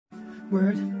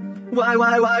word.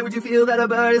 Why would you feel that a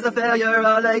bird is a failure?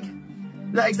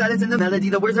 Like silence in the melody,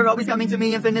 the words are always coming to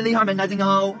me, infinitely harmonizing.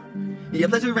 Oh, yeah,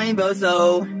 pleasure rainbow,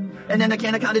 so. And then I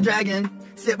can't account a dragon.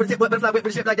 Sit with a tip, whip, with a fly, whip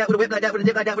with a ship like that, with a whip like that, with a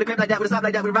dip like that, with a grip like that, with a stop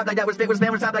like that, with a rap like that, with a spit, with a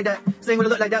span, with a top like that. Sing with a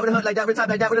look like that, with a hook like that, with a top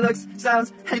like that, with a looks,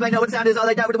 sounds. Anybody know what sound is? All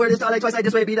like that, with a word is all like twice like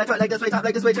this way, beat that, try like this way, top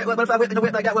like this way, trip, whip, with a fly, whip, and a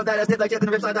whip like that, whip that, a step like tip, and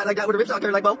a rip slide like that, with a rip shot,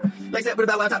 like bow. Like step with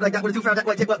a bow, top like that, with a two frown, that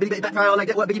way, tip, what, bitty, back, try all like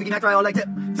that, what, biggie, back, try all like tip.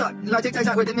 Talk, like tick,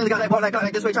 tack, with the million, got like walk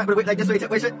like this way, try with a whip like this way,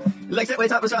 tip, way shit. Like step way,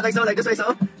 top, with a shot like so, like this way,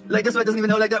 so. Like this way, doesn't even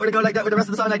know like that, with a go like that, with the rest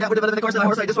of the song like that, with a bit of the course of the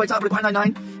horse like this way, top with a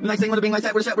 99. Like sing with a bing like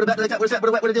that, with a shot, with a bet like that, with a shot, with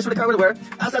a wet, with a dish, with a curve, with a word.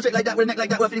 I'll start straight like that, with a neck like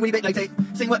that, with a witty bait like tape.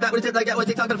 Sing what that, with a tip like that, with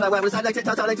a tick tock, with a fly, with a side like tick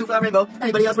tock, like two fly rainbow.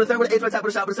 Anybody else with a third, with an eighth, with a top,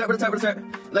 with a shot, with a third, with a third, with a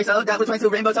third. Like so, that with 22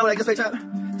 rainbow, toe like this way, trap.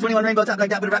 21 rainbow top like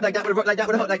that, with a rap like that, with a rock like that,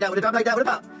 with a hook like that, with a drop like that, with a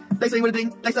pop. Like sing with a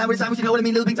ding, like sign with a sign, which you know what I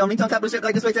mean, little bing tone, ring tone, tap with a ship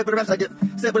like this way, tap with a rap like it.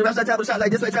 Step with a rap like tap with a shot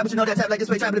like this way, trap, but you know that tap like this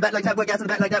way, trap with a bat like tap, with gas in the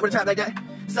back like that, with a trap like that.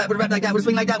 Slap with a rap like that, with a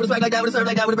swing like that, with a swag like that, with a serve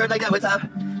like that, with a bird like that, with a top.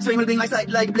 Swing with a bing like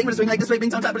side, like blink with a swing like this way, bing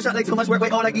tone, tap with a shot like too much work,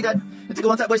 wait, all like eat that. And to go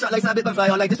on top, boy, shot like snap it, butterfly,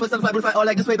 all like this was butterfly, butterfly, all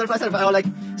like this way, butterfly, butterfly, all like.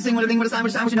 Sing with a ding with a sign,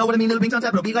 with a sign, which you know what I mean, little bing tone,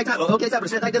 tap, with a beat like tap, okay, tap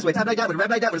with a shit like this way, tap like that, with a rap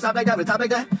like that, with a stop like that, with a top like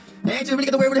that. Ain't you really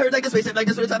get the word with a hurt like this way, tip like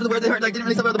this way, tap with the word they hurt like didn't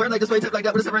really suffer the word like this way, tip like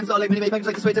that, with a severance, all like mini make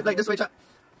like this way, tip like this way, trap.